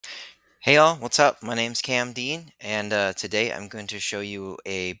Hey y'all, what's up? My name's Cam Dean, and today I'm going to show you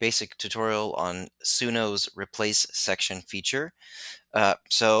a basic tutorial on Suno's replace section feature.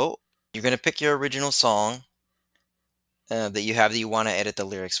 So you're going to pick your original song that you have that you want to edit the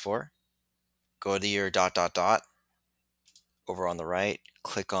lyrics for. Go to your dot dot dot over on the right,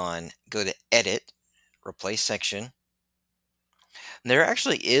 click on go to edit, replace section. And there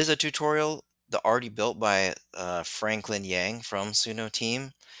actually is a tutorial that already built by Franklin Yang from Suno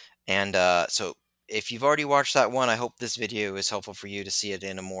team. And so if you've already watched that one, I hope this video is helpful for you to see it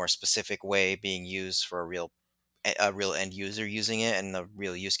in a more specific way being used for a real end user using it and the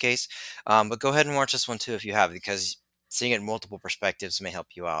real use case. But go ahead and watch this one too if you have, because seeing it in multiple perspectives may help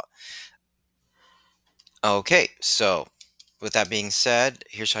you out. Okay, so with that being said,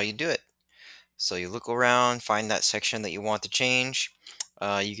 here's how you do it. So you look around, find that section that you want to change.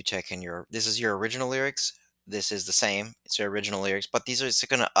 You can check in this is your original lyrics. This is the same, it's your original lyrics, but these are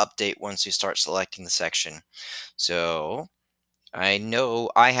going to update once you start selecting the section. So I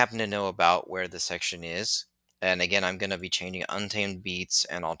happen to know about where the section is. And again, I'm going to be changing untamed beats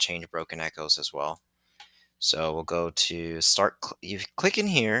and I'll change broken echoes as well. So we'll go to start, you click in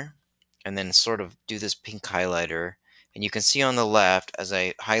here and then sort of do this pink highlighter. And you can see on the left, as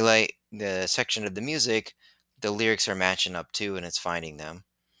I highlight the section of the music, the lyrics are matching up too and it's finding them.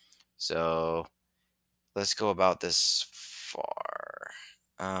 So let's go about this far.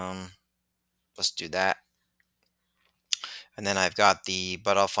 Let's do that. And then I've got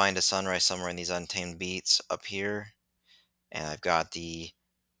but I'll find a sunrise somewhere in these untamed beats up here. And I've got the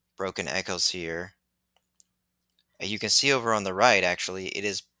broken echoes here. You can see over on the right, actually, it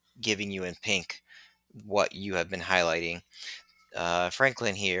is giving you in pink what you have been highlighting.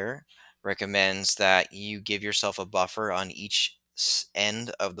 Franklin here recommends that you give yourself a buffer on each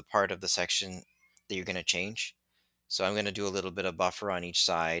end of the part of the section that you're going to change. So I'm going to do a little bit of buffer on each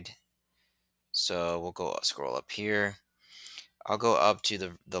side. So we'll go scroll up here. I'll go up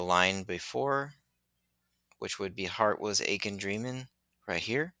to the line before, which would be heart was aching dreaming right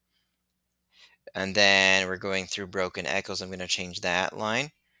here. And then we're going through broken echoes. I'm going to change that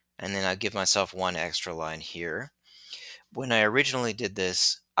line. And then I'll give myself one extra line here. When I originally did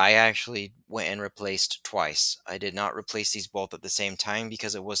this, I actually went and replaced twice. I did not replace these both at the same time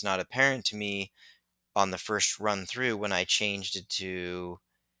because it was not apparent to me on the first run through when I changed it to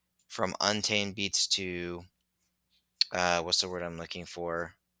from untamed beats to what's the word I'm looking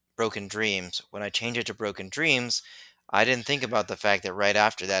for? Broken Dreams. When I change it to Broken Dreams, I didn't think about the fact that right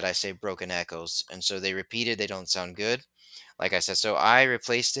after that I say Broken Echoes. And so they repeated, they don't sound good. Like I said, so I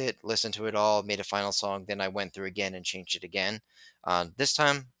replaced it, listened to it all, made a final song, then I went through again and changed it again. This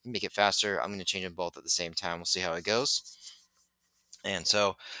time, make it faster. I'm going to change them both at the same time. We'll see how it goes. And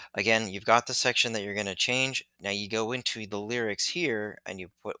so, again, you've got the section that you're going to change. Now you go into the lyrics here and you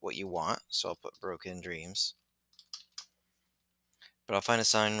put what you want. So I'll put Broken Dreams. But I'll find a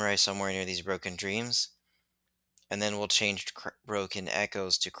sunrise somewhere near these broken dreams. And then we'll change broken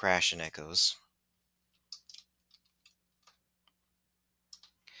echoes to crash and echoes.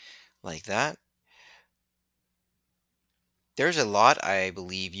 Like that. There's a lot I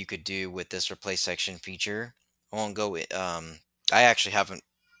believe you could do with this replace section feature. I won't go I actually haven't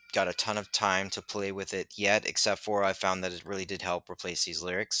got a ton of time to play with it yet, except for I found that it really did help replace these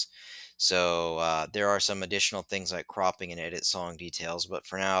lyrics. So there are some additional things like cropping and edit song details, but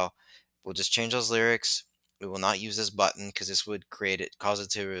for now, we'll just change those lyrics. We will not use this button because this would cause it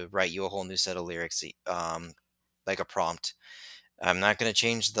to write you a whole new set of lyrics, like a prompt. I'm not going to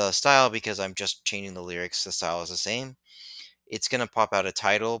change the style because I'm just changing the lyrics. The style is the same. It's going to pop out a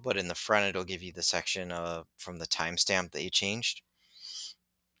title, but in the front, it'll give you the section from the timestamp that you changed.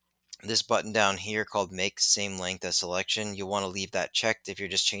 This button down here called make same length as selection, you'll want to leave that checked if you're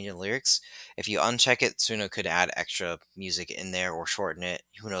just changing lyrics. If you uncheck it, Suno could add extra music in there or shorten it.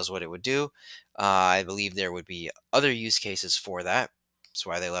 Who knows what it would do. I believe there would be other use cases for that. That's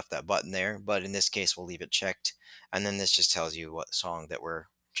why they left that button there. But in this case, we'll leave it checked. And then this just tells you what song that we're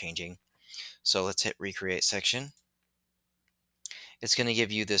changing. So let's hit recreate section. It's going to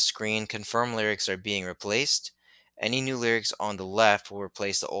give you this screen, confirm lyrics are being replaced. Any new lyrics on the left will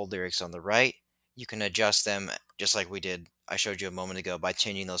replace the old lyrics on the right. You can adjust them just like I showed you a moment ago, by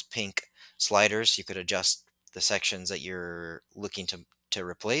changing those pink sliders. You could adjust the sections that you're looking to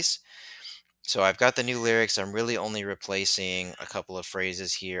replace. So I've got the new lyrics. I'm really only replacing a couple of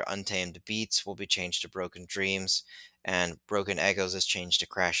phrases here. Untamed beats will be changed to broken dreams, and broken echoes is changed to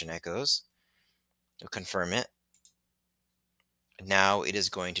crash and echoes. You'll confirm it. Now it is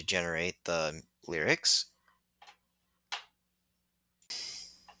going to generate the lyrics.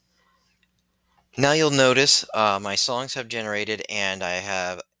 Now you'll notice my songs have generated and I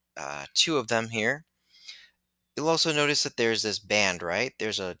have two of them here. You'll also notice that there's this band, right?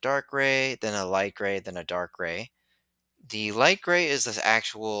 There's a dark gray, then a light gray, then a dark gray. The light gray is this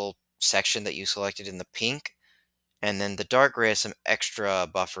actual section that you selected in the pink, and then the dark gray is some extra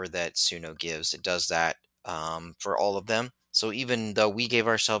buffer that Suno gives. It does that for all of them. So even though we gave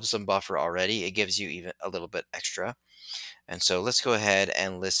ourselves some buffer already, it gives you even a little bit extra. And so let's go ahead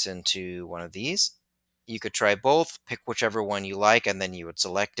and listen to one of these. You could try both, pick whichever one you like, and then you would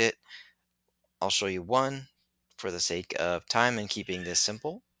select it. I'll show you one for the sake of time and keeping this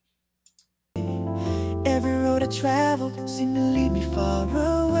simple. Every road I traveled seemed to lead me far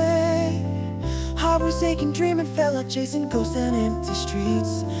away. Heart was aching, dreaming, felt like chasing ghosts and empty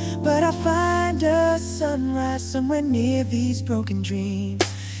streets. But I find a sunrise somewhere near these broken dreams.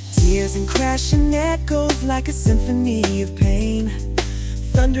 Tears and crashing echoes like a symphony of pain.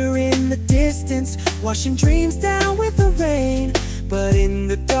 Thunder in the distance, washing dreams down with the rain. But in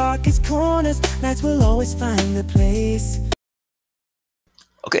the darkest corners, nights will always find a place.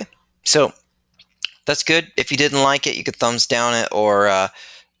 Okay, so that's good. If you didn't like it, you could thumbs down it, or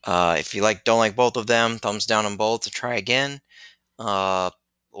if you don't like both of them, thumbs down on both to try again,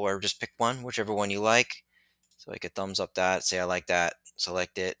 or just pick one, whichever one you like. So I could thumbs up that, say I like that,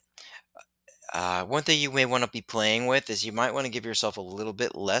 select it. One thing you may want to be playing with is you might want to give yourself a little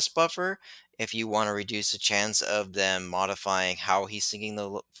bit less buffer if you want to reduce the chance of them modifying how he's singing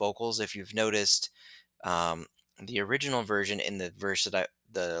the vocals. If you've noticed, um, the original version in the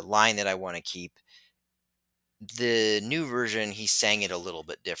the line that I want to keep, the new version, he sang it a little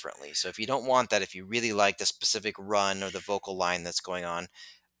bit differently. So if you don't want that, if you really like the specific run or the vocal line that's going on,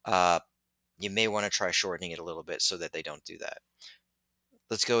 uh, you may want to try shortening it a little bit so that they don't do that.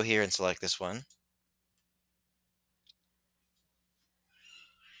 Let's go here and select this one.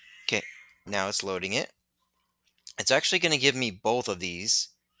 Okay, now it's loading it. It's actually going to give me both of these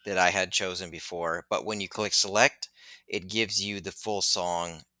that I had chosen before, but when you click select, it gives you the full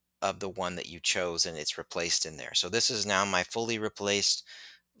song of the one that you chose and it's replaced in there. So this is now my fully replaced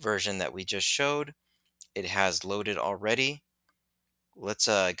version that we just showed. It has loaded already. Let's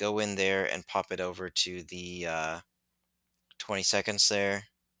go in there and pop it over to the 20 seconds there.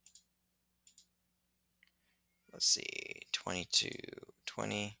 Let's see, 22,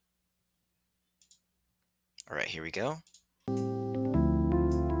 20. All right, here we go.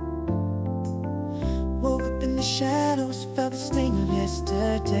 Woke up in the shadows, felt the sting of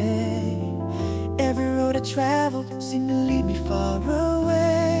yesterday. Every road I traveled seemed to lead me far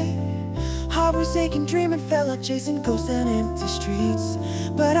away. Heart was aching, dreaming, felt like chasing ghosts and empty streets.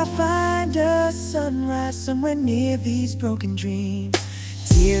 But I find a sunrise somewhere near these broken dreams.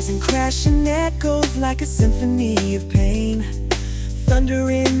 Tears and crashing echoes like a symphony of pain. Thunder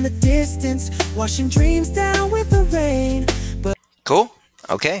in the distance, washing dreams down with the rain. But Cool.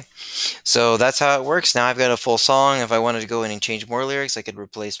 Okay. So that's how it works. Now I've got a full song. If I wanted to go in and change more lyrics, I could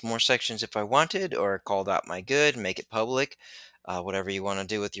replace more sections if I wanted, or call out my good, make it public, whatever you want to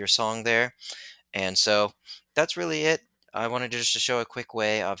do with your song there. And so that's really it. I wanted just to show a quick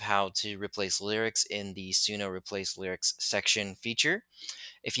way of how to replace lyrics in the Suno Replace Lyrics section feature.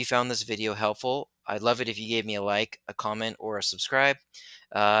 If you found this video helpful, I'd love it if you gave me a like, a comment, or a subscribe.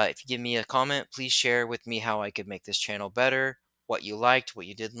 If you give me a comment, please share with me how I could make this channel better, what you liked, what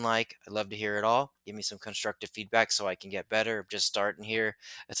you didn't like. I'd love to hear it all. Give me some constructive feedback so I can get better. I'm just starting here.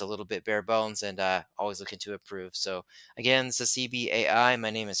 It's a little bit bare bones and always looking to improve. So again, this is CBAI. My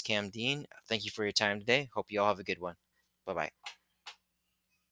name is Cam Dean. Thank you for your time today. Hope you all have a good one. Bye-bye.